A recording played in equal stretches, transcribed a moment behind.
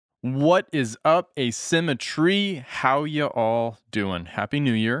What is up, Asymmetry? How you all doing? Happy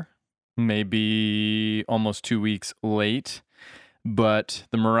New Year. Maybe almost 2 weeks late, but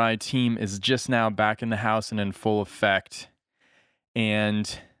the Mirai team is just now back in the house and in full effect.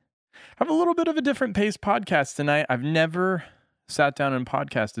 And I have a little bit of a different pace podcast tonight. I've never sat down and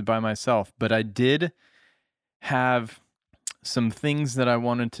podcasted by myself, but I did have some things that I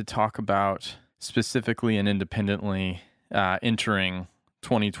wanted to talk about specifically and independently entering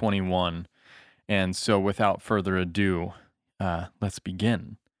 2021. And so without further ado, let's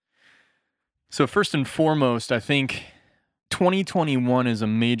begin. So first and foremost, I think 2021 is a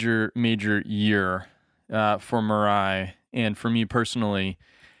major year for Mirai and for me personally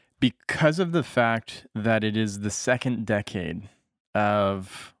because of the fact that it is the second decade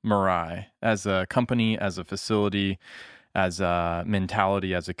of Mirai as a company, as a facility, as a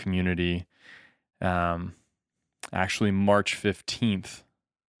mentality, as a community. Actually, March 15th,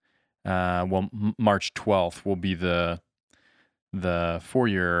 March 12th will be the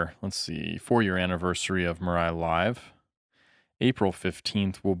 4-year anniversary of Mirai Live. April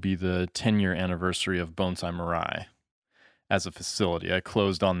 15th will be the 10-year anniversary of Bonsai Mirai as a facility. I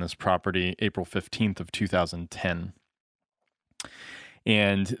closed on this property April 15th of 2010.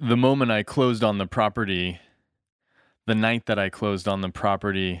 And the moment I closed on the property, the night that I closed on the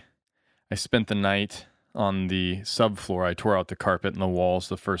property, I spent the night on the subfloor. I tore out the carpet and the walls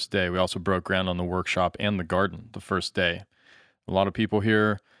the first day. We also broke ground on the workshop and the garden the first day. A lot of people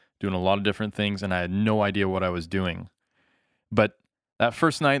here doing a lot of different things, and I had no idea what I was doing. But that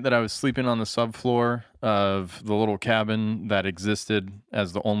first night that I was sleeping on the subfloor of the little cabin that existed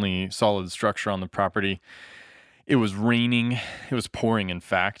as the only solid structure on the property, it was raining. It was pouring, in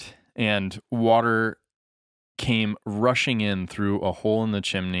fact, and water came rushing in through a hole in the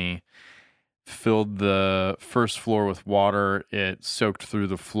chimney, filled the first floor with water. It soaked through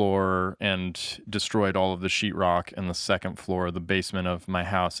the floor and destroyed all of the sheetrock in the second floor, the basement of my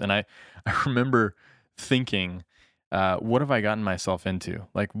house. And I remember thinking, what have I gotten myself into?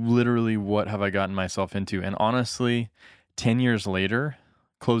 Like, literally, what have I gotten myself into? And honestly, 10 years later,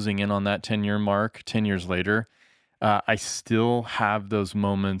 closing in on that 10-year mark, 10 years later, I still have those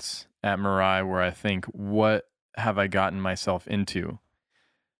moments at Mirai where I think, what have I gotten myself into?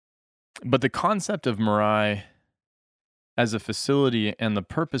 But the concept of Mirai as a facility and the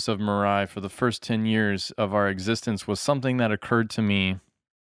purpose of Mirai for the first 10 years of our existence was something that occurred to me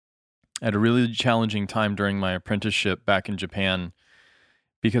at a really challenging time during my apprenticeship back in Japan,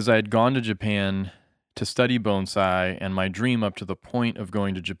 because I had gone to Japan to study bonsai, and my dream up to the point of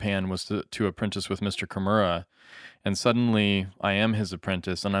going to Japan was to apprentice with Mr. Kimura. And suddenly I am his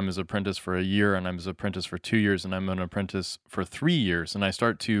apprentice, and I'm his apprentice for a year, and I'm his apprentice for 2 years, and I'm an apprentice for 3 years. And I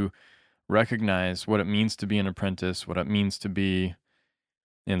start to recognize what it means to be an apprentice, what it means to be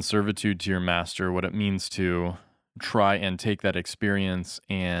in servitude to your master, what it means to try and take that experience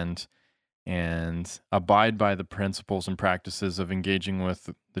and abide by the principles and practices of engaging with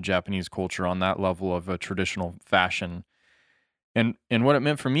the Japanese culture on that level of a traditional fashion. And what it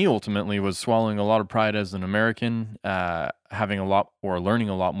meant for me ultimately was swallowing a lot of pride as an American, having a lot or learning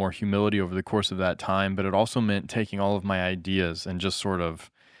a lot more humility over the course of that time. But it also meant taking all of my ideas and just sort of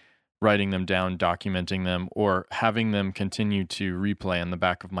writing them down, documenting them, or having them continue to replay in the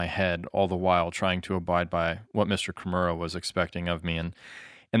back of my head, all the while trying to abide by what Mr. Kimura was expecting of me.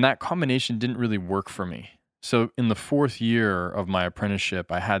 And that combination didn't really work for me. So in the 4th year of my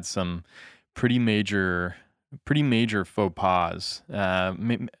apprenticeship, I had some pretty major faux pas.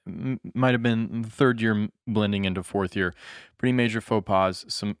 Might have been 3rd year blending into 4th year. Pretty major faux pas.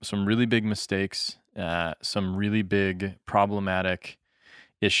 Some really big mistakes. Some really big problematic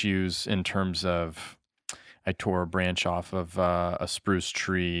issues in terms of, I tore a branch off of a spruce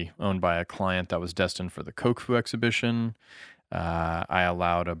tree owned by a client that was destined for the Kokufu exhibition. I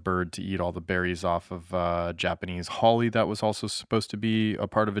allowed a bird to eat all the berries off of Japanese holly that was also supposed to be a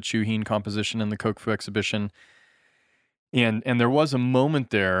part of a Chuhin composition in the Kokufu exhibition. And there was a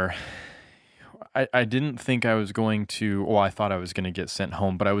moment there, I didn't think I was going to, I thought I was going to get sent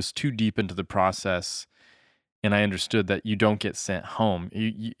home, but I was too deep into the process, and I understood that you don't get sent home.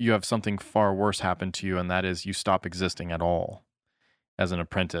 You have something far worse happen to you, and that is you stop existing at all as an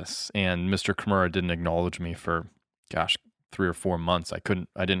apprentice. And Mr. Kimura didn't acknowledge me for, 3 or 4 months. I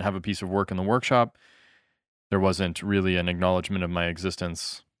didn't have a piece of work in the workshop. There wasn't really an acknowledgement of my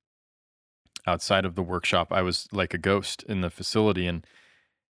existence outside of the workshop. I was like a ghost in the facility, and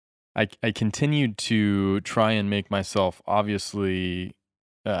I continued to try and make myself obviously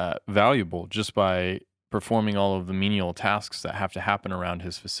valuable just by performing all of the menial tasks that have to happen around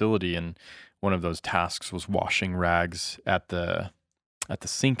his facility. And one of those tasks was washing rags at the at the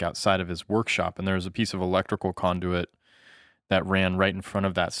sink outside of his workshop, and there was a piece of electrical conduit that ran right in front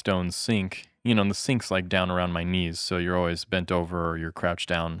of that stone sink. And the sink's like down around my knees, so you're always bent over or you're crouched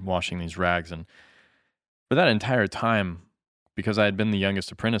down washing these rags. And for that entire time, because I had been the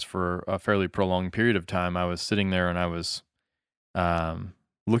youngest apprentice for a fairly prolonged period of time, I was sitting there and I was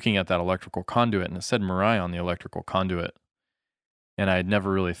looking at that electrical conduit, and it said Mirai on the electrical conduit. And I had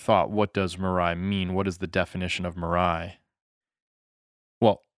never really thought, what does Mirai mean? What is the definition of Mirai?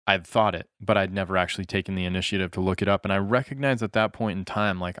 Well, I'd thought it, but I'd never actually taken the initiative to look it up. And I recognized at that point in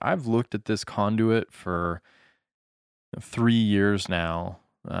time, like, I've looked at this conduit for 3 years now.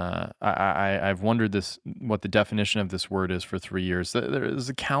 I've wondered what the definition of this word is for 3 years.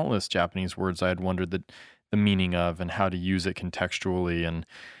 There's countless Japanese words I had wondered the meaning of and how to use it contextually, and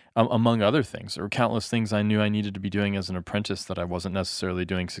among other things. There were countless things I knew I needed to be doing as an apprentice that I wasn't necessarily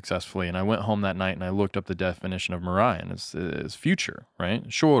doing successfully. And I went home that night and I looked up the definition of Mirai, and it's future, right?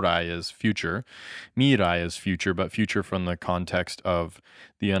 Shorai is future, Mirai is future, but future from the context of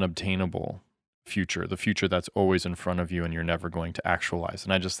the unobtainable future, the future that's always in front of you and you're never going to actualize.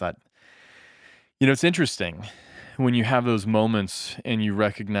 And I just thought, it's interesting when you have those moments and you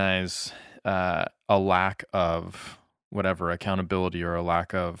recognize a lack of whatever accountability or a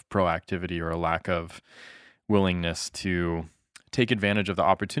lack of proactivity or a lack of willingness to take advantage of the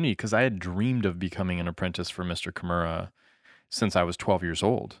opportunity, because I had dreamed of becoming an apprentice for Mr. Kimura since I was 12 years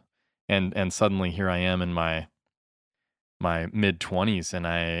old. And suddenly here I am in my mid-20s and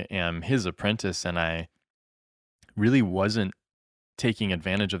I am his apprentice, and I really wasn't taking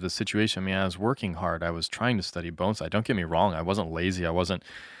advantage of the situation. I mean, I was working hard. I was trying to study bonsai. Don't get me wrong. I wasn't lazy. I wasn't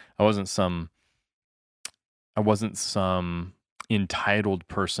some entitled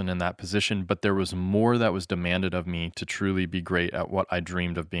person in that position, but there was more that was demanded of me to truly be great at what I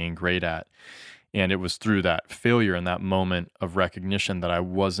dreamed of being great at. And it was through that failure and that moment of recognition that I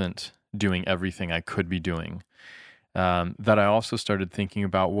wasn't doing everything I could be doing, that I also started thinking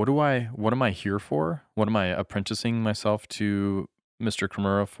about, what am I here for? What am I apprenticing myself to Mr.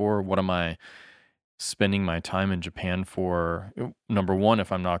 Kimura for? What am I spending my time in Japan for? Number one,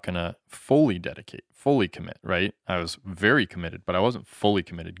 if I'm not going to fully commit, right? I was very committed, but I wasn't fully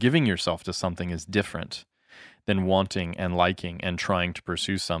committed. Giving yourself to something is different than wanting and liking and trying to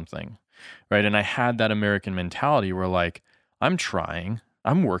pursue something, right? And I had that American mentality where, like,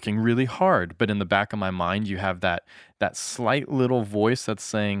 I'm working really hard, but in the back of my mind, you have that slight little voice that's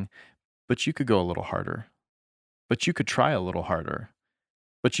saying, but you could go a little harder, but you could try a little harder,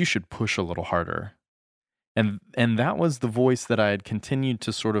 but you should push a little harder. And that was the voice that I had continued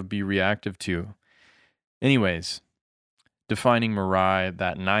to sort of be reactive to. Anyways, defining Mirai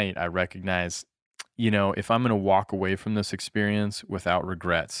that night, I recognized, if I'm going to walk away from this experience without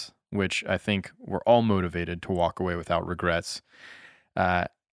regrets, which I think we're all motivated to walk away without regrets,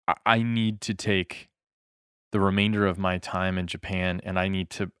 I need to take the remainder of my time in Japan, and I need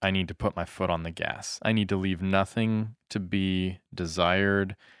to put my foot on the gas. I need to leave nothing to be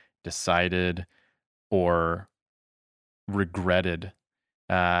desired, decided, or regretted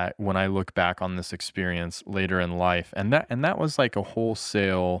when I look back on this experience later in life. And that was like a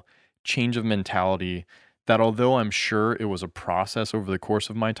wholesale change of mentality that, although I'm sure it was a process over the course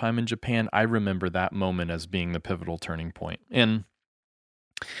of my time in Japan, I remember that moment as being the pivotal turning point. And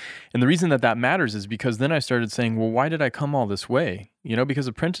the reason that matters is because then I started saying, well, why did I come all this way? Because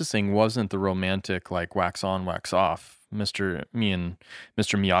apprenticing wasn't the romantic, like, wax on, wax off. Me and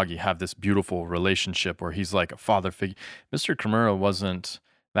Mr. Miyagi have this beautiful relationship where he's like a father figure. Mr. Kimura wasn't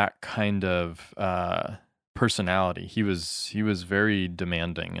that kind of personality. He was very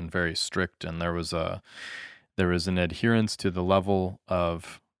demanding and very strict, and there was an adherence to the level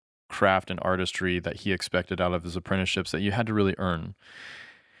of craft and artistry that he expected out of his apprenticeships that you had to really earn.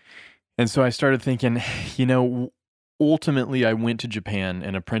 And so I started thinking, ultimately I went to Japan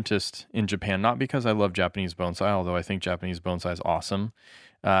and apprenticed in Japan, not because I love Japanese bonsai, although I think Japanese bonsai is awesome,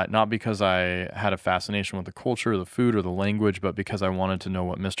 not because I had a fascination with the culture, or the food, or the language, but because I wanted to know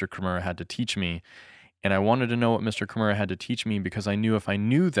what Mr. Kimura had to teach me. And I wanted to know what Mr. Kimura had to teach me because I knew if I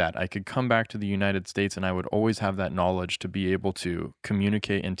knew that, I could come back to the United States and I would always have that knowledge to be able to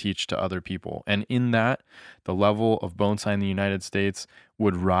communicate and teach to other people. And in that, the level of bonsai in the United States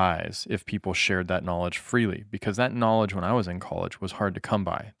would rise if people shared that knowledge freely, because that knowledge when I was in college was hard to come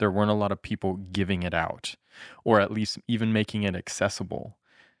by. There weren't a lot of people giving it out, or at least even making it accessible.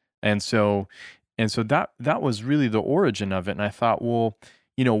 And so that was really the origin of it. And I thought, well,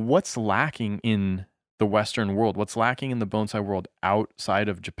 what's lacking in the Western world? What's lacking in the bonsai world outside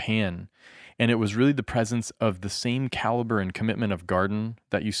of Japan? And it was really the presence of the same caliber and commitment of garden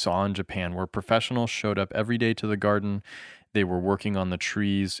that you saw in Japan, where professionals showed up every day to the garden. They were working on the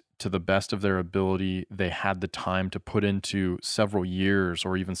trees to the best of their ability. They had the time to put into several years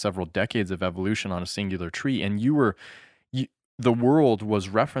or even several decades of evolution on a singular tree. And you, the world was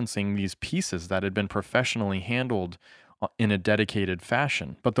referencing these pieces that had been professionally handled in a dedicated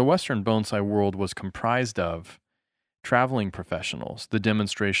fashion. But the Western bonsai world was comprised of traveling professionals, the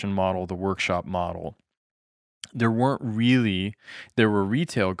demonstration model, the workshop model. There weren't really, there were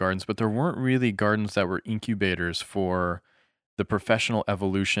retail gardens, but there weren't really gardens that were incubators for the professional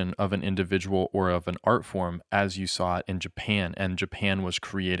evolution of an individual or of an art form as you saw it in Japan. And Japan was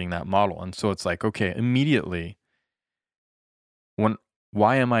creating that model. And so it's like, okay, immediately, when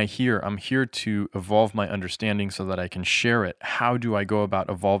why am I here? I'm here to evolve my understanding so that I can share it. How do I go about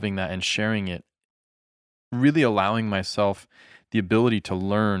evolving that and sharing it? Really allowing myself the ability to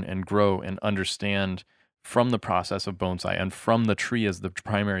learn and grow and understand from the process of bonsai and from the tree as the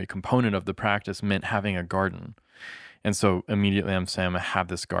primary component of the practice meant having a garden. And so immediately I'm saying, I'm going to have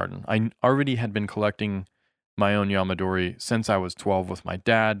this garden. I already had been collecting my own Yamadori since I was 12 with my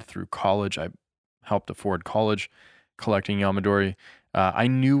dad through college. I helped afford college collecting Yamadori. I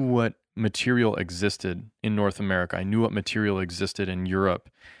knew what material existed in North America. I knew what material existed in Europe.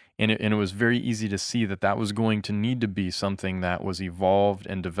 And it was very easy to see that that was going to need to be something that was evolved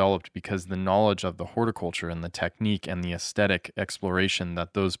and developed because the knowledge of the horticulture and the technique and the aesthetic exploration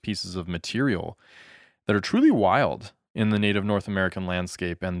that those pieces of material that are truly wild in the native North American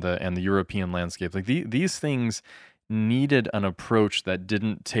landscape and the European landscape. Like these things needed an approach that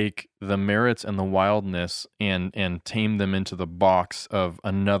didn't take the merits and the wildness and tame them into the box of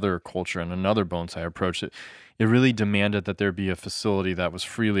another culture and another bonsai approach. It really demanded that there be a facility that was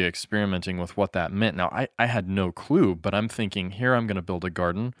freely experimenting with what that meant. Now, I had no clue, but I'm thinking, here I'm going to build a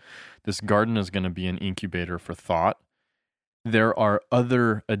garden. This garden is going to be an incubator for thought. There are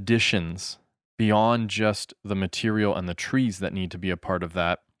other additions beyond just the material and the trees that need to be a part of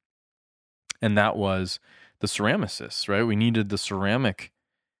that. And that was the ceramicists, right? We needed the ceramic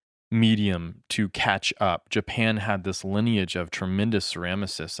medium to catch up. Japan had this lineage of tremendous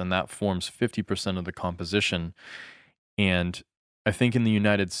ceramicists, and that forms 50% of the composition. And I think in the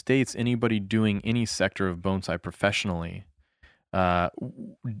United States, anybody doing any sector of bonsai professionally,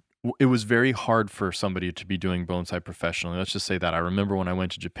 it was very hard for somebody to be doing bonsai professionally. Let's just say that. I remember when I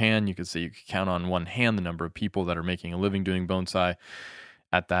went to Japan, you could say you could count on one hand the number of people that are making a living doing bonsai.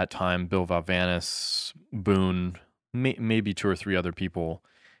 At that time, Bill Valvanis, Boone, maybe two or three other people,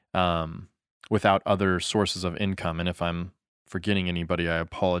 without other sources of income. And if I'm forgetting anybody, I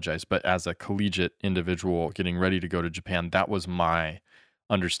apologize. But as a collegiate individual getting ready to go to Japan, that was my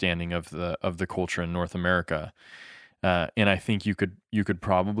understanding of the culture in North America. And I think you could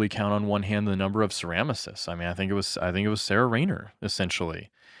probably count on one hand the number of ceramicists. I mean, I think it was Sarah Rayner essentially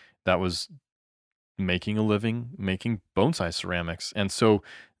that was making a living making bonsai ceramics. And so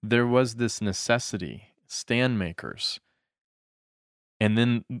there was this necessity, stand makers. And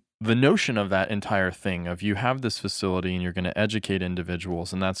then the notion of that entire thing of you have this facility and you're going to educate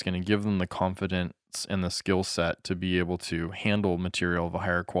individuals and that's going to give them the confidence and the skill set to be able to handle material of a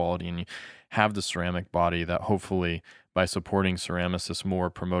higher quality, and you have the ceramic body that hopefully by supporting ceramicists more,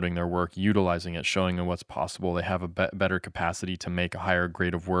 promoting their work, utilizing it, showing them what's possible, they have a better capacity to make a higher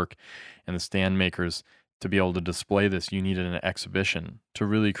grade of work. And the stand makers, to be able to display this, you needed an exhibition to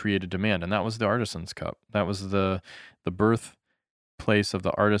really create a demand. And that was the Artisans Cup. That was the birthplace of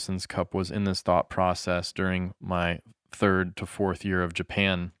the Artisans Cup, was in this thought process during my 3rd to 4th year of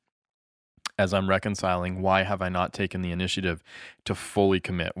Japan, as I'm reconciling, why have I not taken the initiative to fully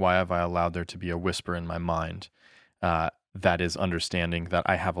commit? Why have I allowed there to be a whisper in my mind that is understanding that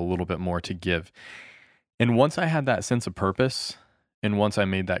I have a little bit more to give? And once I had that sense of purpose, and once I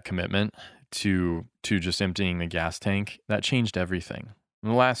made that commitment to just emptying the gas tank, that changed everything.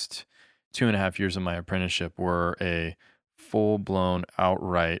 The last 2.5 years of my apprenticeship were a full-blown,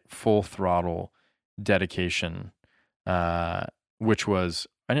 outright, full throttle dedication, which was,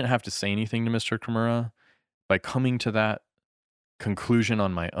 I didn't have to say anything to Mr. Kimura. By coming to that conclusion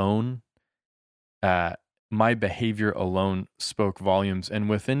on my own, my behavior alone spoke volumes. And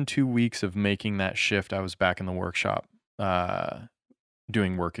within 2 weeks of making that shift, I was back in the workshop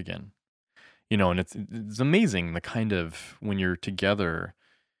doing work again. And it's amazing the kind of, when you're together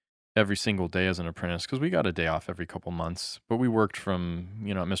every single day as an apprentice, because we got a day off every couple months, but we worked from,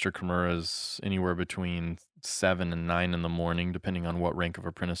 at Mr. Kimura's anywhere between 7 and 9 in the morning, depending on what rank of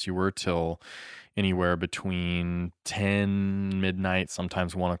apprentice you were, till anywhere between 10 midnight,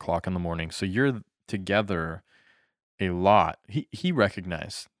 sometimes 1 o'clock in the morning. So you're together a lot. He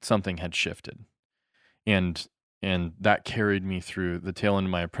recognized something had shifted, and that carried me through the tail end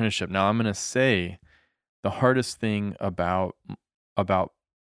of my apprenticeship. Now I'm going to say The hardest thing about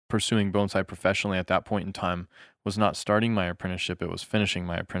pursuing bonsai professionally at that point in time was not starting my apprenticeship, it was finishing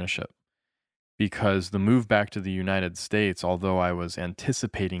my apprenticeship. Because the move back to the United States, although I was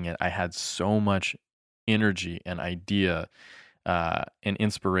anticipating it, I had so much energy and idea and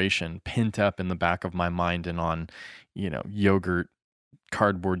inspiration pent up in the back of my mind and on,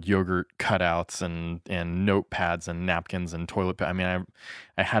 cardboard yogurt cutouts and notepads and napkins and I mean,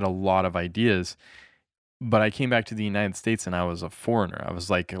 I had a lot of ideas, but I came back to the United States and I was a foreigner. I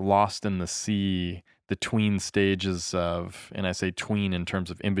was like lost in the sea, the tween stages of, and I say tween in terms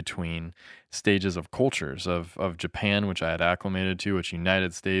of in between stages of cultures of Japan, which I had acclimated to, which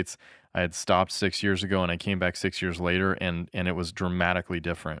United States. I had stopped 6 years ago and I came back 6 years later and it was dramatically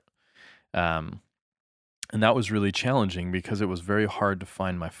different. Um, and that was really challenging because it was very hard to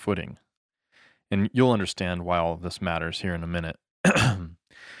find my footing. And you'll understand why all of this matters here in a minute.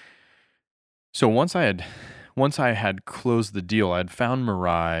 So once I had closed the deal, I had found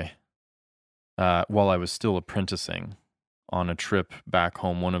Mirai while I was still apprenticing on a trip back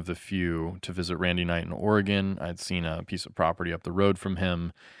home, one of the few to visit Randy Knight in Oregon. I'd seen a piece of property up the road from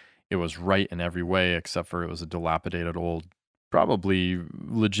him. It was right in every way, except for it was a dilapidated old, probably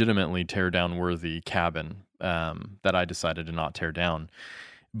legitimately tear down worthy cabin that I decided to not tear down.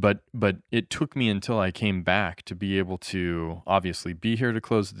 But it took me until I came back to be able to obviously be here to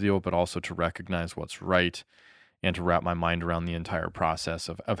close the deal, but also to recognize what's right and to wrap my mind around the entire process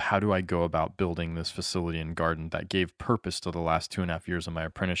of how do I go about building this facility and garden that gave purpose to the last 2.5 years of my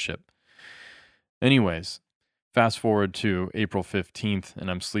apprenticeship. Anyways, fast forward to April 15th, and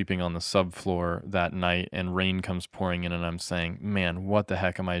I'm sleeping on the subfloor that night, and rain comes pouring in, and I'm saying, man, what the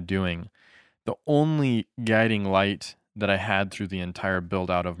heck am I doing? The only guiding light that I had through the entire build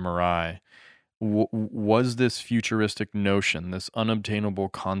out of Mirai was this futuristic notion, this unobtainable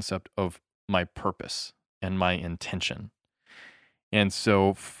concept of my purpose and my intention. And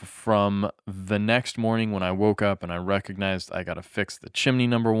so from the next morning when I woke up and I recognized I got to fix the chimney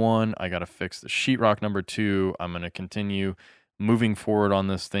number one, I got to fix the sheetrock number two, I'm going to continue moving forward on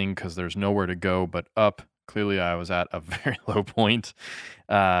this thing because there's nowhere to go but up. Clearly, I was at a very low point.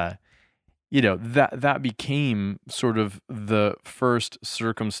 Uh, that became sort of the first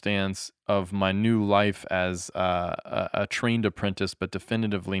circumstance of my new life as a trained apprentice, but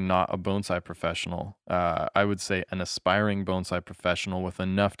definitively not a bonsai professional. I would say an aspiring bonsai professional with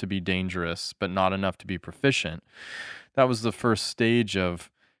enough to be dangerous, but not enough to be proficient. That was the first stage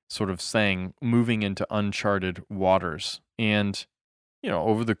of sort of saying moving into uncharted waters. And,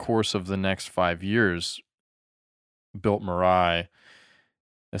 over the course of the next 5 years, built Mirai,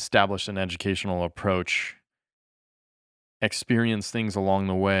 established an educational approach, experienced things along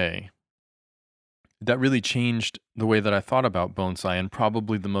the way that really changed the way that I thought about bonsai. And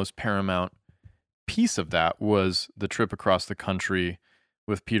probably the most paramount piece of that was the trip across the country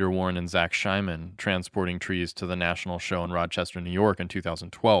with Peter Warren and Zach Scheinman transporting trees to the National Show in Rochester, New York in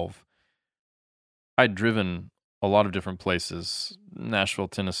 2012. I'd driven a lot of different places. Nashville,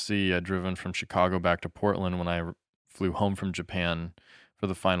 Tennessee. I'd driven from Chicago back to Portland when I flew home from Japan for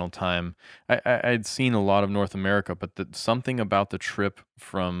the final time. I'd seen a lot of North America, but something about the trip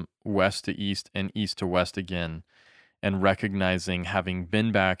from west to east and east to west again, and recognizing having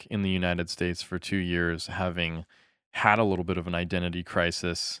been back in the United States for 2 years, having had a little bit of an identity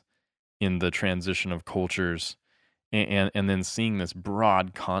crisis in the transition of cultures, and then seeing this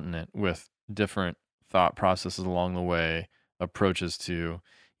broad continent with different thought processes along the way, approaches to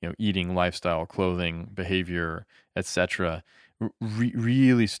eating, lifestyle, clothing, behavior, etc.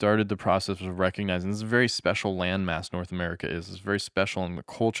 Really started the process of recognizing this is a very special landmass North America is. It's very special, and the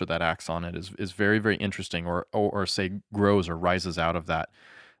culture that acts on it is very, very interesting, or say grows or rises out of that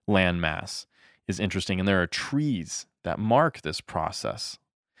landmass is interesting. And there are trees that mark this process.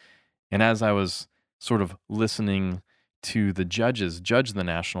 And as I was sort of listening to the judges judge the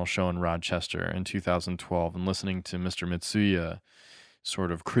National Show in Rochester in 2012 and listening to Mr. Mitsuya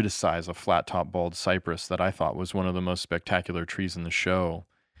sort of criticize a flat top bald cypress that I thought was one of the most spectacular trees in the show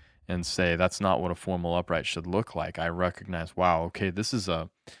and say that's not what a formal upright should look like, I recognize, wow, okay, this is a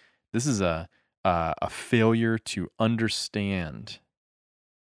failure to understand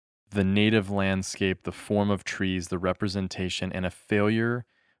the native landscape, the form of trees, the representation, and a failure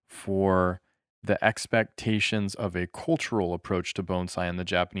for the expectations of a cultural approach to bonsai in the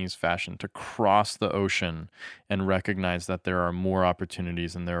Japanese fashion to cross the ocean and recognize that there are more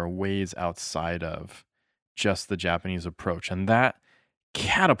opportunities and there are ways outside of just the Japanese approach. And that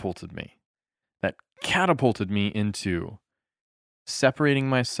catapulted me. That catapulted me into separating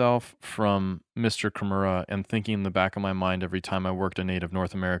myself from Mr. Kimura and thinking in the back of my mind every time I worked a native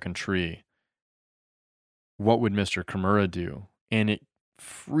North American tree, what would Mr. Kimura do? And it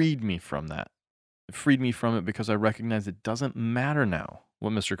freed me from that. It freed me from it because I recognize it doesn't matter now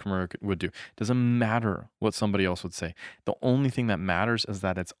what Mr. Kimura would do. It doesn't matter what somebody else would say. The only thing that matters is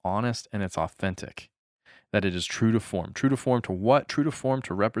that it's honest and it's authentic, that it is true to form. True to form to what? True to form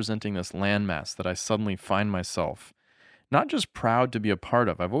to representing this landmass that I suddenly find myself not just proud to be a part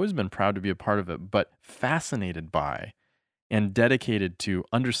of. I've always been proud to be a part of it, but fascinated by and dedicated to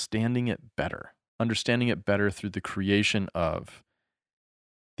understanding it better through the creation of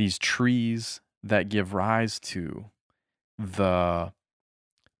these trees that give rise to the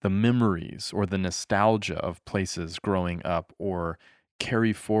memories or the nostalgia of places growing up, or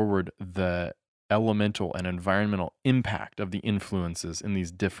carry forward the elemental and environmental impact of the influences in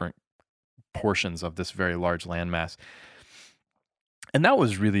these different portions of this very large landmass. And that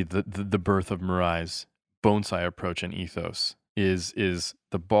was really the birth of Mirai's bonsai approach and ethos, is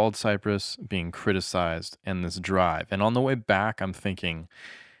the bald cypress being criticized and this drive. And on the way back, I'm thinking,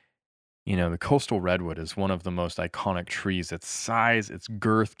 the coastal redwood is one of the most iconic trees. Its size, its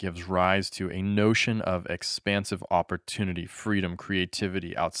girth gives rise to a notion of expansive opportunity, freedom,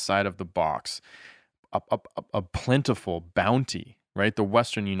 creativity, outside of the box, a plentiful bounty, right? The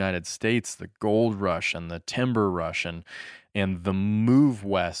Western United States, the gold rush and the timber rush, and the move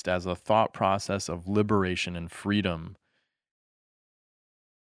west as a thought process of liberation and freedom.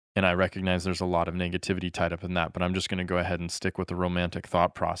 And I recognize there's a lot of negativity tied up in that, but I'm just going to go ahead and stick with the romantic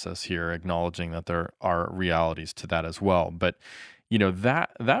thought process here, acknowledging that there are realities to that as well. But,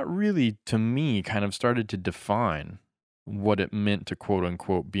 that really, to me, kind of started to define what it meant to quote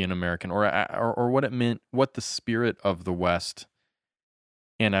unquote be an American, or what it meant, what the spirit of the West,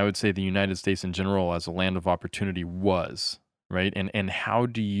 and I would say the United States in general as a land of opportunity was, right? And how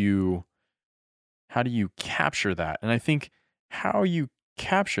do you capture that? And I think how you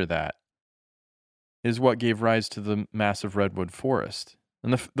capture that is what gave rise to the massive redwood forest.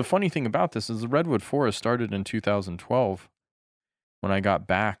 And the funny thing about this is the redwood forest started in 2012 when I got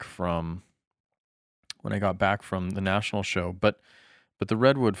back from the national show, but the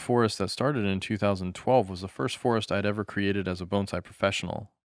redwood forest that started in 2012 was the first forest I'd ever created as a bonsai professional.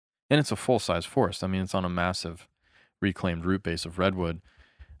 And it's a full-size forest. I mean, it's on a massive reclaimed root base of redwood.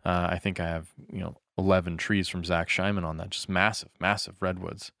 I think I have, 11 trees from Zach Scheinman on that, just massive, massive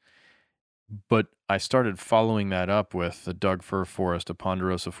redwoods. But I started following that up with a Doug fir forest, a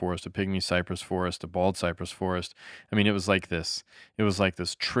ponderosa forest, a pygmy cypress forest, a bald cypress forest. I mean, it was like this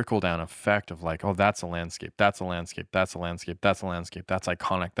trickle-down effect of like, oh, that's a landscape, that's a landscape, that's a landscape, that's a landscape, that's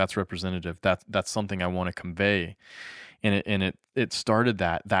iconic, that's representative, that's something I want to convey. And it started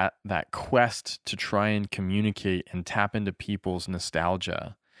that quest to try and communicate and tap into people's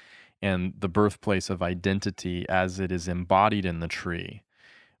nostalgia and the birthplace of identity as it is embodied in the tree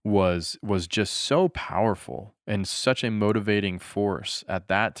was just so powerful and such a motivating force at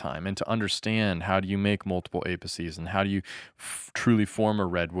that time. And to understand, how do you make multiple apices, and how do you truly form a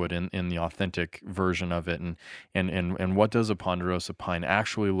redwood in the authentic version of it, and what does a ponderosa pine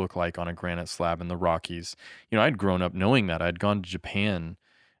actually look like on a granite slab in the Rockies? I'd grown up knowing that. I'd gone to Japan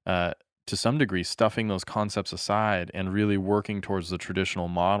to some degree, stuffing those concepts aside and really working towards the traditional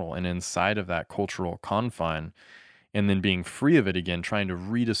model, and inside of that cultural confine, and then being free of it again, trying to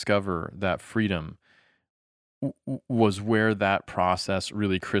rediscover that freedom, was where that process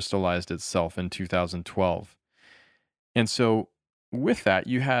really crystallized itself in 2012. And so with that,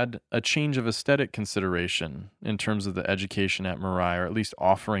 you had a change of aesthetic consideration in terms of the education at Mirai, or at least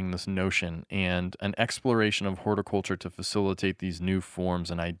offering this notion, and an exploration of horticulture to facilitate these new forms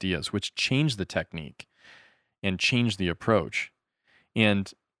and ideas, which changed the technique and changed the approach.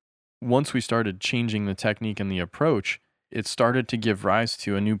 And once we started changing the technique and the approach, it started to give rise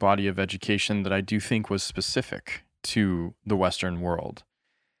to a new body of education that I do think was specific to the Western world.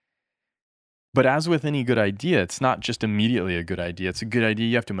 But as with any good idea, it's not just immediately a good idea. It's a good idea.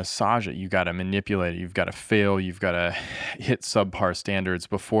 You have to massage it. You got to manipulate it. You've got to fail. You've got to hit subpar standards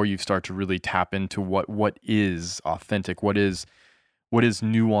before you start to really tap into what is authentic, what is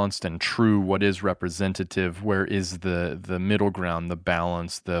nuanced and true, what is representative, where is the middle ground, the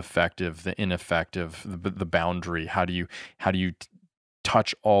balance, the effective, the ineffective, the boundary. How do you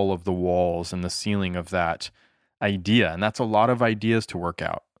touch all of the walls and the ceiling of that idea? And that's a lot of ideas to work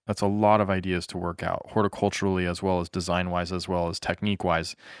out. Horticulturally, as well as design-wise, as well as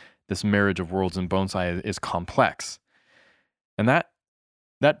technique-wise. This marriage of worlds in bonsai is complex. And that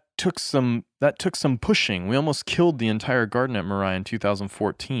took some pushing. We almost killed the entire garden at Mirai in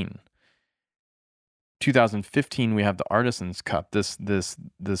 2014. 2015 we have the Artisans Cup,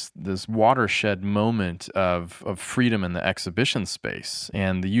 this watershed moment of freedom in the exhibition space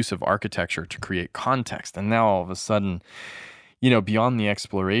and the use of architecture to create context. And now all of a sudden, beyond the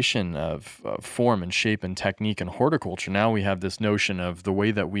exploration of form and shape and technique and horticulture, now we have this notion of the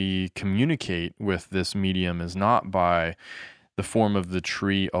way that we communicate with this medium is not by the form of the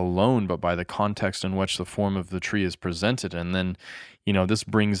tree alone, but by the context in which the form of the tree is presented. And then, this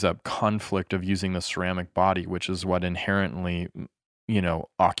brings up conflict of using the ceramic body, which is what inherently,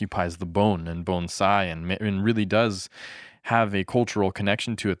 occupies the bone and bonsai and really does have a cultural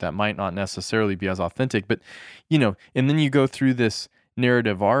connection to it that might not necessarily be as authentic. But, and then you go through this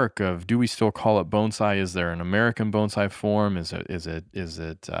narrative arc of, do we still call it bonsai? Is there an American bonsai form? Is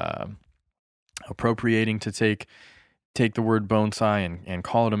it appropriating to take the word bonsai and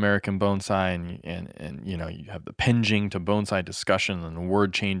call it American bonsai, and you have the Penjing to bonsai discussion, and the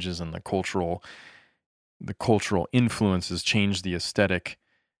word changes, and the cultural influences change the aesthetic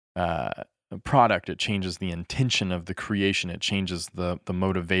product. It changes the intention of the creation. It changes the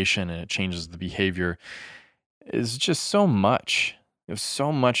motivation, and it changes the behavior. It's just so much. It was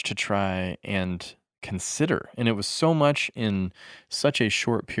so much to try and consider, and it was so much in such a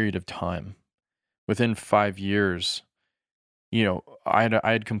short period of time. Within 5 years, I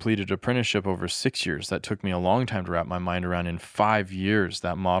had completed apprenticeship over 6 years. That took me a long time to wrap my mind around. In 5 years,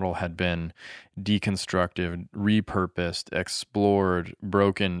 that model had been deconstructed, repurposed, explored,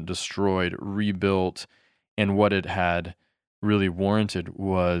 broken, destroyed, rebuilt, and what it had really warranted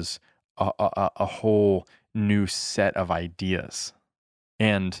was a whole new set of ideas.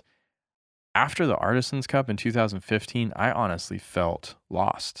 And after the Artisans Cup in 2015, I honestly felt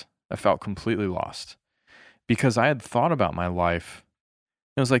lost. I felt completely lost. Because I had thought about my life.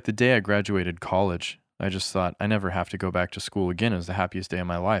 It was like the day I graduated college. I just thought, I never have to go back to school again. It was the happiest day of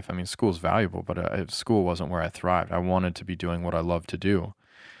my life. I mean, school's valuable, but school wasn't where I thrived. I wanted to be doing what I love to do.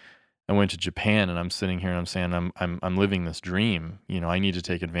 I went to Japan, and I'm sitting here and I'm saying, I'm living this dream. I need to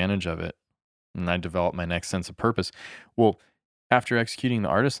take advantage of it. And I developed my next sense of purpose. Well, after executing the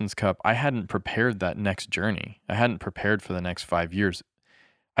Artisans Cup, I hadn't prepared that next journey. I hadn't prepared for the next 5 years.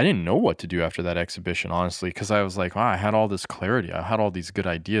 I didn't know what to do after that exhibition, honestly, because I was like, I had all this clarity. I had all these good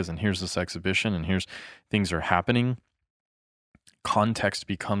ideas, and here's this exhibition, and here's things are happening. Context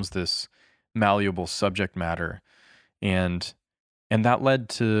becomes this malleable subject matter, and that led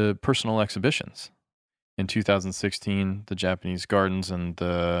to personal exhibitions. In 2016, the Japanese Gardens and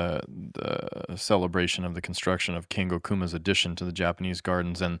the celebration of the construction of Kengo Kuma's addition to the Japanese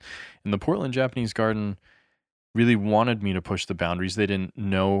Gardens, and in the Portland Japanese Garden really wanted me to push the boundaries. They didn't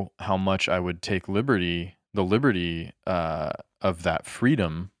know how much I would take the liberty of that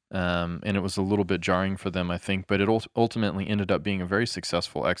freedom. And it was a little bit jarring for them, I think, but it ultimately ended up being a very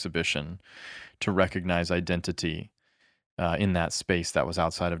successful exhibition to recognize identity in that space that was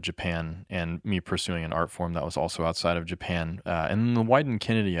outside of Japan, and me pursuing an art form that was also outside of Japan. And the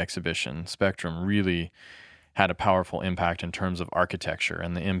Wieden-Kennedy exhibition, Spectrum, really had a powerful impact in terms of architecture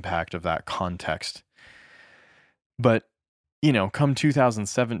and the impact of that context. But, come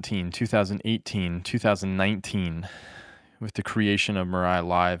 2017, 2018, 2019, with the creation of Mirai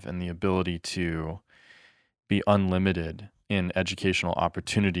Live and the ability to be unlimited in educational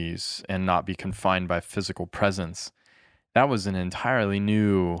opportunities and not be confined by physical presence, that was an entirely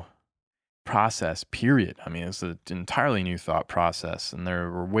new process, period. I mean, it's an entirely new thought process. And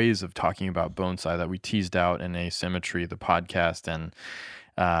there were ways of talking about bonsai that we teased out in Asymmetry, the podcast, and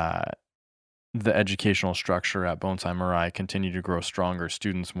the educational structure at Bonsai Mirai continued to grow stronger,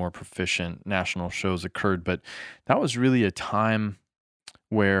 students more proficient, national shows occurred. But that was really a time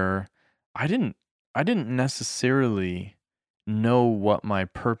where I didn't necessarily know what my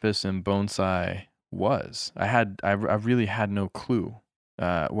purpose in bonsai was. I really had no clue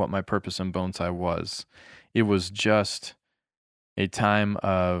what my purpose in bonsai was. It was just a time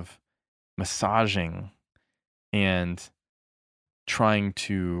of massaging and trying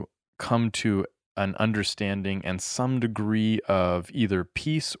to come to an understanding and some degree of either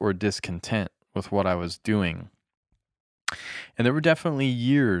peace or discontent with what I was doing. And there were definitely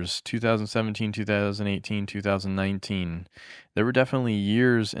years, 2017, 2018, 2019, there were definitely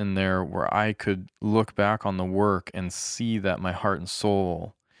years in there where I could look back on the work and see that my heart and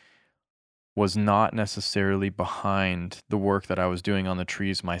soul was not necessarily behind the work that I was doing on the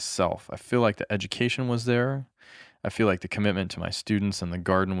trees myself. I feel like the education was there. I feel like the commitment to my students and the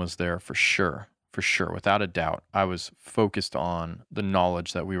garden was there for sure, without a doubt. I was focused on the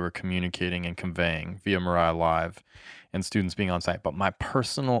knowledge that we were communicating and conveying via Mirai Live and students being on site. But my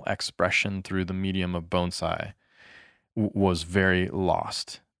personal expression through the medium of bonsai was very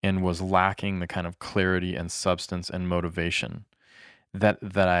lost. and was lacking the kind of clarity and substance and motivation that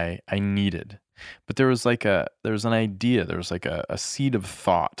I needed. But there was an idea, there was like a seed of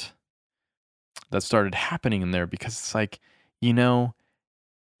thought that started happening in there, because it's like, you know,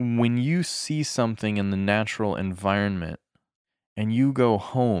 when you see something in the natural environment and you go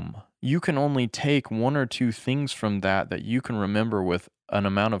home, you can only take one or two things from that you can remember with an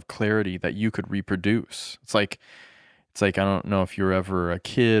amount of clarity that you could reproduce. It's like I don't know if you're ever a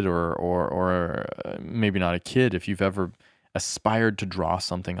kid or maybe not a kid, if you've ever aspired to draw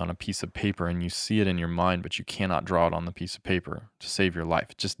something on a piece of paper and you see it in your mind, but you cannot draw it on the piece of paper to save your life.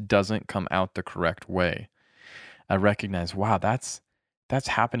 It just doesn't come out the correct way. I recognize, wow, that's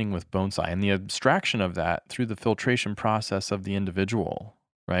happening with bonsai, and the abstraction of that through the filtration process of the individual,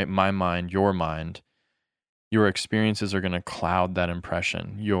 right? My mind, your experiences are going to cloud that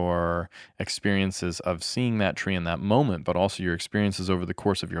impression. Your experiences of seeing that tree in that moment, but also your experiences over the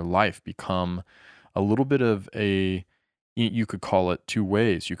course of your life become a little bit of you could call it two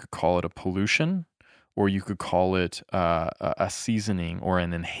ways. You could call it a pollution, or you could call it a seasoning or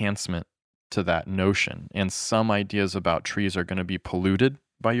an enhancement to that notion. And some ideas about trees are going to be polluted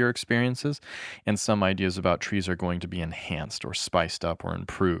by your experiences, and some ideas about trees are going to be enhanced or spiced up or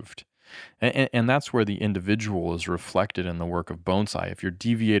improved. And that's where the individual is reflected in the work of bonsai. If you're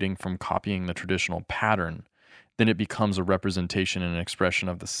deviating from copying the traditional pattern, then it becomes a representation and an expression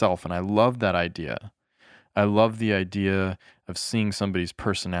of the self. And I love that idea. I love the idea of seeing somebody's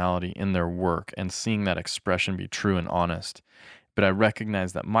personality in their work and seeing that expression be true and honest. But I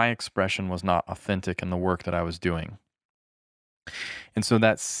recognize that my expression was not authentic in the work that I was doing. And so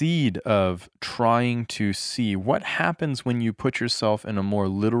that seed of trying to see what happens when you put yourself in a more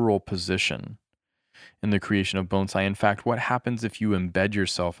literal position in the creation of bonsai. In fact, what happens if you embed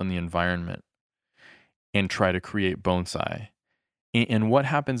yourself in the environment and try to create bonsai? And what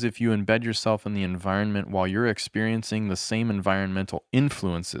happens if you embed yourself in the environment while you're experiencing the same environmental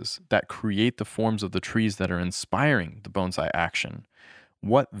influences that create the forms of the trees that are inspiring the bonsai action?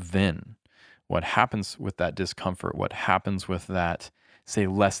 What then? What happens with that discomfort? What happens with that, say,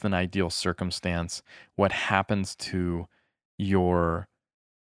 less than ideal circumstance? What happens to your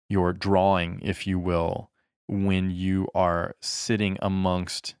drawing, if you will, when you are sitting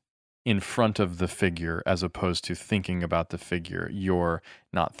amongst in front of the figure as opposed to thinking about the figure? You're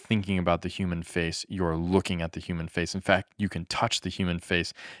not thinking about the human face, you're looking at the human face. In fact, you can touch the human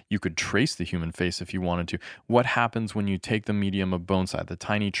face. You could trace the human face if you wanted to. What happens when you take the medium of bonsai, the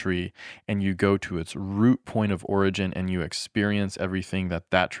tiny tree, and you go to its root point of origin and you experience everything that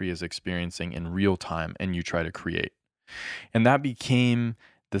that tree is experiencing in real time and you try to create? And that became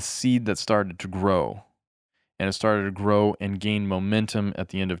the seed that started to grow. And it started to grow and gain momentum at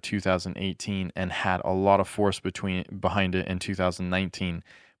the end of 2018 and had a lot of force behind it in 2019,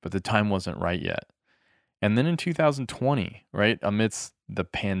 but the time wasn't right yet. And then in 2020, right, amidst the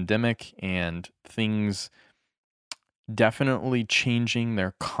pandemic and things definitely changing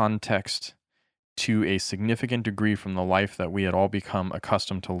their context to a significant degree from the life that we had all become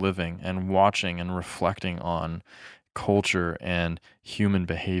accustomed to living and watching and reflecting on culture and human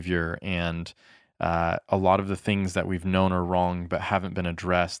behavior and a lot of the things that we've known are wrong but haven't been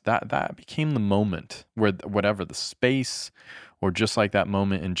addressed, that became the moment where whatever the space, or just like that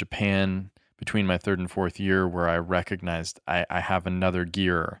moment in Japan between my third and fourth year where I recognized I have another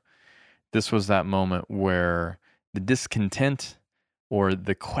gear. This was that moment where the discontent or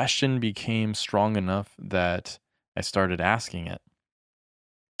the question became strong enough that I started asking it.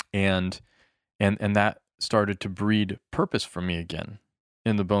 And that started to breed purpose for me again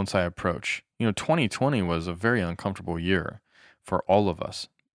in the bonsai approach. 2020 was a very uncomfortable year for all of us.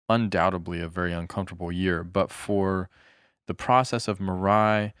 Undoubtedly a very uncomfortable year, but for the process of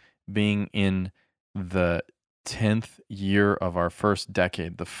Mirai being in the 10th year of our first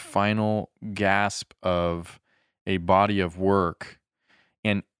decade, the final gasp of a body of work,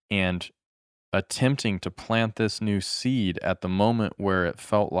 and attempting to plant this new seed at the moment where it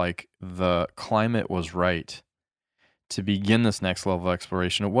felt like the climate was right to begin this next level of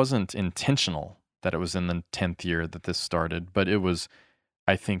exploration. It wasn't intentional that it was in the 10th year that this started, but it was,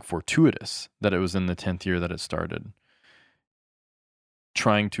 I think, fortuitous that it was in the 10th year that it started.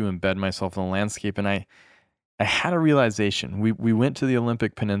 Trying to embed myself in the landscape, and I had a realization. We went to the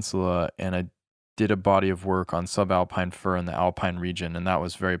Olympic Peninsula, and I did a body of work on subalpine fir in the alpine region, and that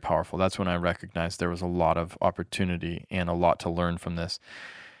was very powerful. That's when I recognized there was a lot of opportunity and a lot to learn from this.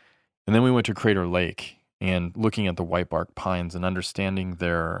 And then we went to Crater Lake, and looking at the whitebark pines and understanding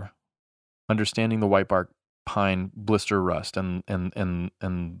the whitebark pine blister rust and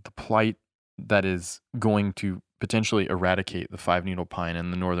the plight that is going to potentially eradicate the five-needle pine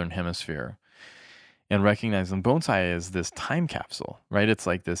in the northern hemisphere, and recognizing bonsai is this time capsule, right? It's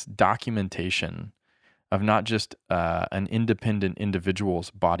like this documentation of not just an independent individual's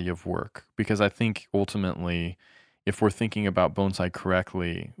body of work. Because I think ultimately, if we're thinking about bonsai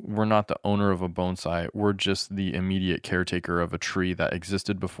correctly, we're not the owner of a bonsai. We're just the immediate caretaker of a tree that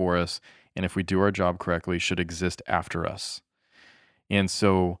existed before us. And if we do our job correctly, should exist after us. And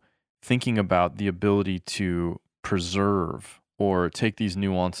so thinking about the ability to preserve or take these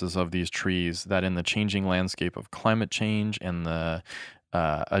nuances of these trees that in the changing landscape of climate change and the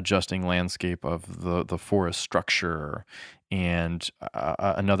adjusting landscape of the forest structure and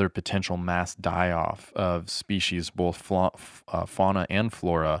another potential mass die-off of species, both fauna and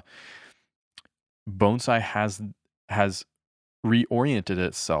flora, bonsai has reoriented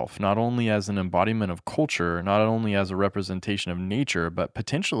itself not only as an embodiment of culture, not only as a representation of nature, but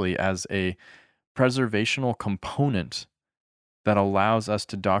potentially as a preservational component that allows us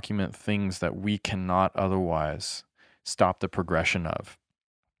to document things that we cannot otherwise stop the progression of.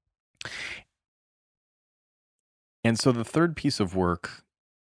 And so the third piece of work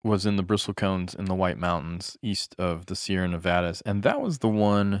was in the bristlecones in the White Mountains east of the Sierra Nevadas. And that was the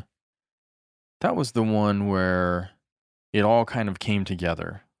one where it all kind of came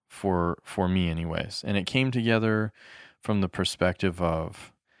together for me anyways. And it came together from the perspective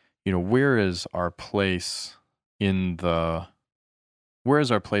of, where is our place in the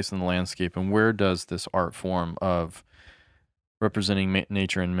landscape, and where does this art form of representing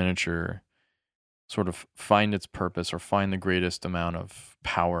nature in miniature sort of find its purpose or find the greatest amount of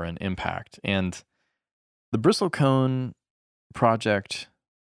power and impact. And the bristlecone project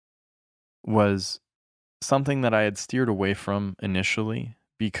was something that I had steered away from initially,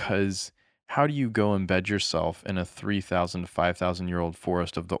 because how do you go embed yourself in a 3,000 to 5,000 year old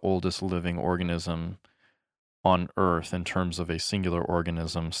forest of the oldest living organism on Earth in terms of a singular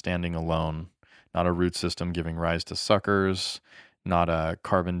organism standing alone, not a root system giving rise to suckers, not a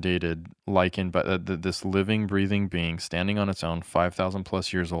carbon dated lichen, but this living, breathing being standing on its own, 5,000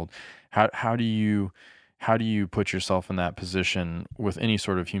 plus years old. How do you put yourself in that position with any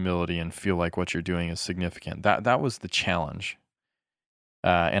sort of humility and feel like what you're doing is significant? That was the challenge.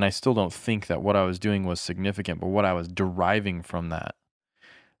 And I still don't think that what I was doing was significant, but what I was deriving from that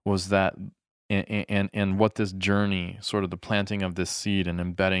was that, and what this journey, sort of the planting of this seed and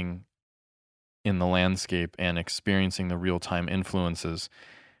embedding in the landscape and experiencing the real-time influences,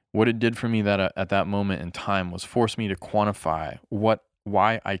 what it did for me that at that moment in time was force me to quantify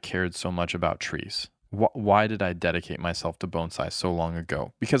why I cared so much about trees. Why did I dedicate myself to bonsai so long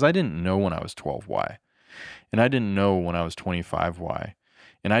ago? Because I didn't know when I was 12 why. And I didn't know when I was 25 why.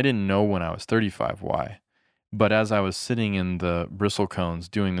 And I didn't know when I was 35 why. But as I was sitting in the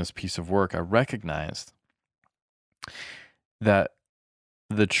bristlecones doing this piece of work, I recognized that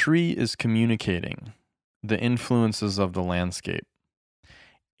the tree is communicating the influences of the landscape.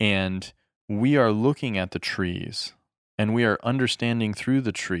 And we are looking at the trees, and we are understanding through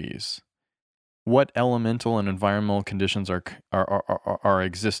the trees what elemental and environmental conditions are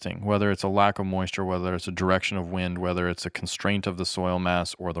existing, whether it's a lack of moisture, whether it's a direction of wind, whether it's a constraint of the soil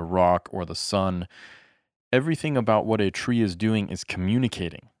mass or the rock or the sun. Everything about what a tree is doing is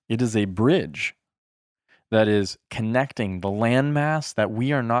communicating. It is a bridge that is connecting the landmass that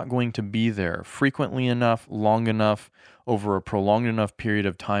we are not going to be there frequently enough, long enough, over a prolonged enough period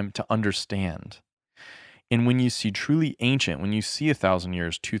of time to understand. And when you see truly ancient, when you see 1,000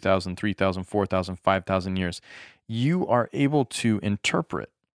 years, 2,000, 3,000, 4,000, 5,000 years, you are able to interpret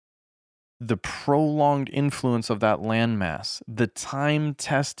the prolonged influence of that landmass, the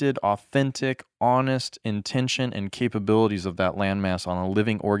time-tested, authentic, honest intention and capabilities of that landmass on a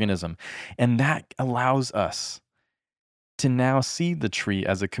living organism. And that allows us to now see the tree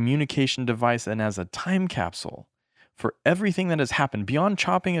as a communication device and as a time capsule for everything that has happened beyond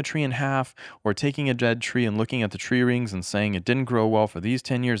chopping a tree in half or taking a dead tree and looking at the tree rings and saying it didn't grow well for these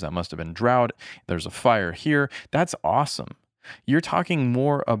 10 years. That must have been drought. There's a fire here. That's awesome. You're talking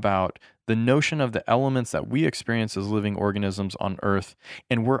more about the notion of the elements that we experience as living organisms on Earth,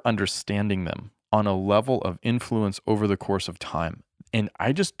 and we're understanding them on a level of influence over the course of time. And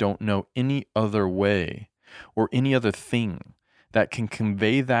I just don't know any other way or any other thing that can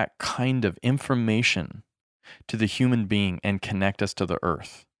convey that kind of information to the human being and connect us to the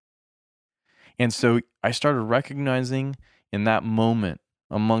Earth. And so I started recognizing in that moment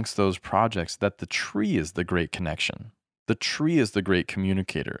amongst those projects that the tree is the great connection. The tree is the great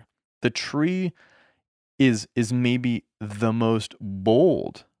communicator. The tree is maybe the most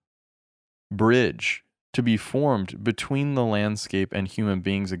bold bridge to be formed between the landscape and human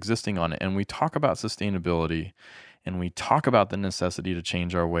beings existing on it. And we talk about sustainability and we talk about the necessity to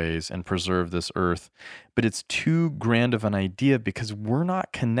change our ways and preserve this earth, but it's too grand of an idea because we're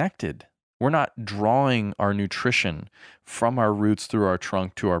not connected. We're not drawing our nutrition from our roots through our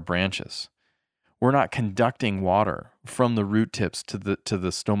trunk to our branches. We're not conducting water from the root tips to the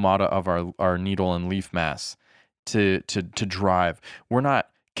stomata of our needle and leaf mass to drive. We're not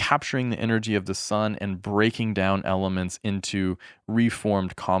capturing the energy of the sun and breaking down elements into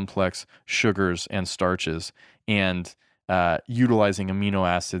reformed complex sugars and starches and utilizing amino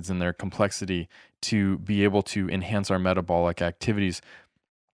acids and their complexity to be able to enhance our metabolic activities.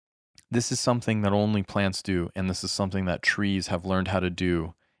 This is something that only plants do, and this is something that trees have learned how to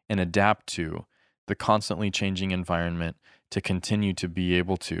do and adapt to the constantly changing environment to continue to be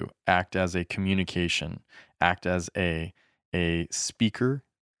able to act as a communication, act as a speaker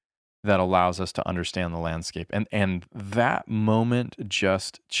that allows us to understand the landscape. And that moment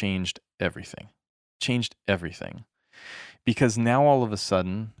just changed everything. Because now all of a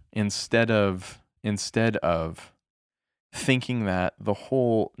sudden, instead of thinking that the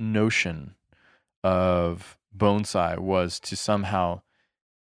whole notion of bonsai was to somehow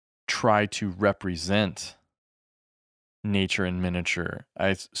try to represent nature in miniature,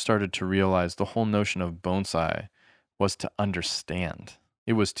 I started to realize the whole notion of bonsai was to understand.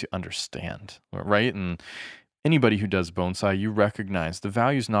 It was to understand, right? And anybody who does bonsai, you recognize the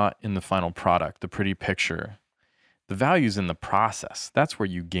value's not in the final product, the pretty picture. The value's in the process. That's where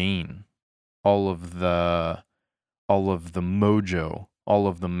you gain all of the mojo, all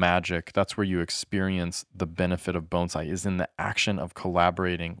of the magic. That's where you experience the benefit of bonsai, is in the action of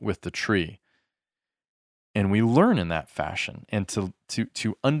collaborating with the tree. And we learn in that fashion. And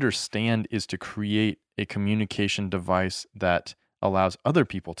to understand is to create a communication device that allows other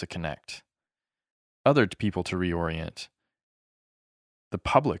people to connect, other people to reorient. The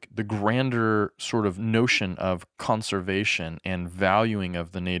public, the grander sort of notion of conservation and valuing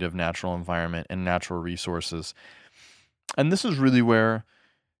of the native natural environment and natural resources. And this is really where,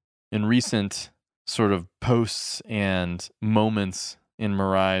 in recent sort of posts and moments in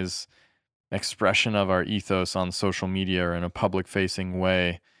Mirai's expression of our ethos on social media or in a public-facing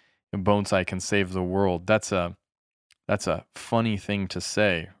way, bonsai can save the world. That's a funny thing to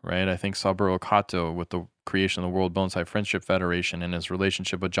say, right? I think Saburo Kato, with the creation of the World Bonsai Friendship Federation and his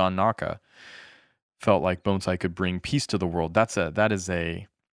relationship with John Naka, felt like bonsai could bring peace to the world. That is an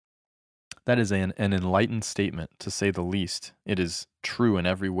enlightened statement, to say the least. It is true in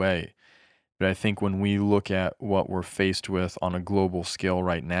every way. But I think when we look at what we're faced with on a global scale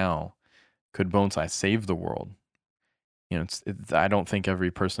right now, could bonsai save the world? You know, I don't think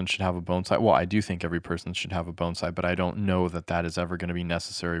every person should have a bonsai. Well, I do think every person should have a bonsai, but I don't know that is ever going to be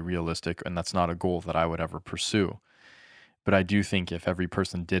necessary, realistic, and that's not a goal that I would ever pursue. But I do think if every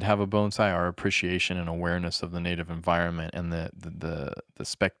person did have a bonsai, our appreciation and awareness of the native environment and the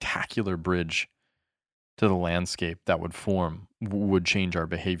spectacular bridge to the landscape that would form would change our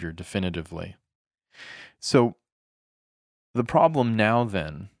behavior definitively. So the problem now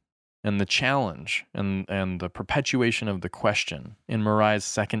then, and the challenge and the perpetuation of the question in Mirai's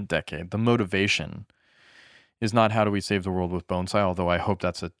second decade, the motivation is not how do we save the world with bonsai, although I hope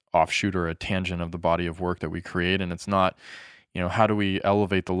that's an offshoot or a tangent of the body of work that we create. And it's not, how do we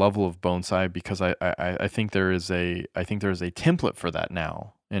elevate the level of bonsai? Because I think there is a template for that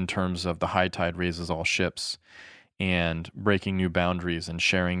now, in terms of the high tide raises all ships, and breaking new boundaries and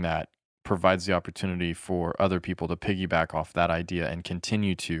sharing that provides the opportunity for other people to piggyback off that idea and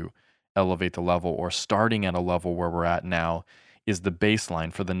continue to elevate the level, or starting at a level where we're at now is the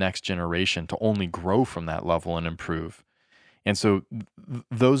baseline for the next generation to only grow from that level and improve. And so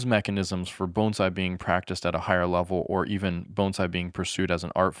those mechanisms for bonsai being practiced at a higher level, or even bonsai being pursued as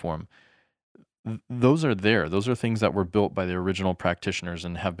an art form, those are there. Those are things that were built by the original practitioners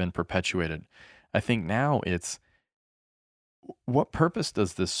and have been perpetuated. I think now it's, what purpose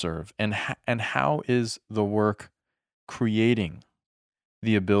does this serve? And how is the work creating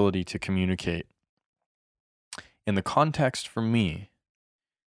the ability to communicate? In the context for me,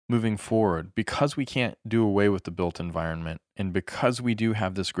 moving forward, because we can't do away with the built environment, and because we do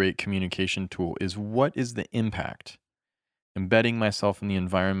have this great communication tool, is what is the impact? Embedding myself in the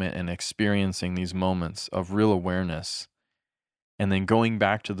environment and experiencing these moments of real awareness, and then going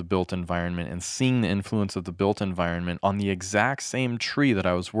back to the built environment and seeing the influence of the built environment on the exact same tree that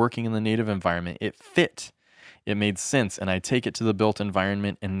I was working in the native environment. It fit. It made sense, and I take it to the built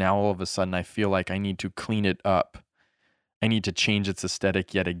environment, and now all of a sudden I feel like I need to clean it up. I need to change its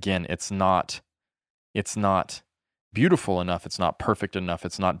aesthetic yet again. It's not beautiful enough. It's not perfect enough.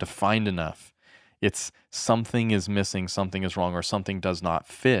 It's not defined enough. It's something is missing, something is wrong, or something does not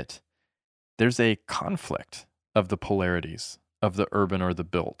fit. There's a conflict of the polarities of the urban or the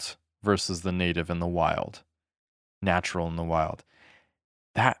built versus the native and the wild, natural and the wild.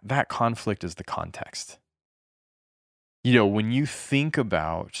 That conflict is the context. When you think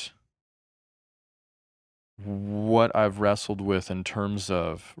about what I've wrestled with in terms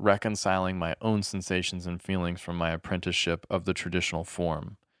of reconciling my own sensations and feelings from my apprenticeship of the traditional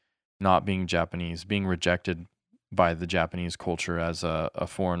form, not being Japanese, being rejected by the Japanese culture as a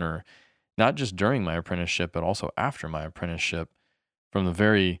foreigner, not just during my apprenticeship, but also after my apprenticeship, from the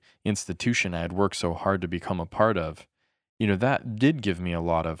very institution I had worked so hard to become a part of, that did give me a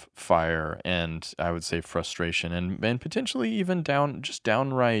lot of fire and I would say frustration and potentially even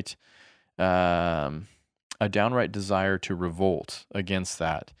downright a downright desire to revolt against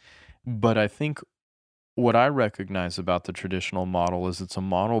that. But I think what I recognize about the traditional model is it's a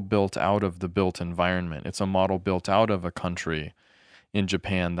model built out of the built environment. It's a model built out of a country in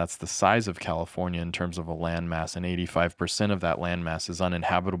Japan that's the size of California in terms of a landmass, and 85% of that landmass is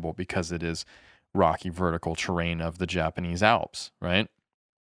uninhabitable because it is rocky vertical terrain of the Japanese Alps, right?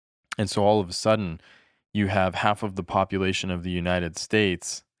 And so all of a sudden, you have half of the population of the United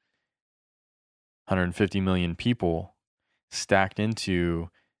States, 150 million people, stacked into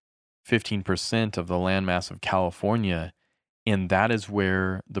 15% of the landmass of California, and that is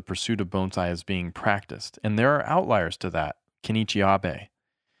where the pursuit of bonsai is being practiced. And there are outliers to that. Kenichi Abe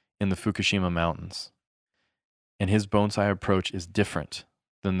in the Fukushima Mountains. And his bonsai approach is different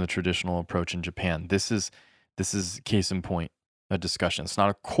than the traditional approach in Japan. This is case in point, a discussion. It's not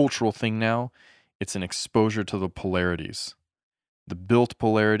a cultural thing now. It's an exposure to the polarities, the built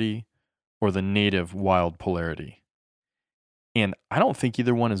polarity or the native wild polarity. And I don't think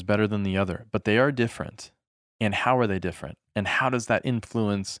either one is better than the other, but they are different. And how are they different? And how does that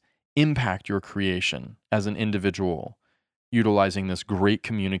impact your creation as an individual, utilizing this great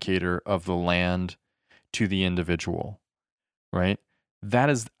communicator of the land to the individual, right? That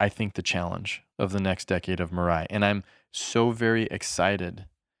is, I think, the challenge of the next decade of Mirai. And I'm so very excited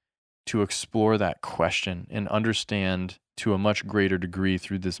to explore that question and understand to a much greater degree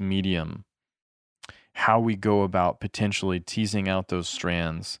through this medium how we go about potentially teasing out those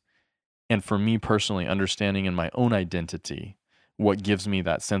strands. And for me personally, understanding in my own identity what gives me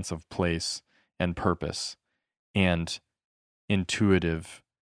that sense of place and purpose and intuitive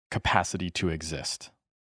capacity to exist.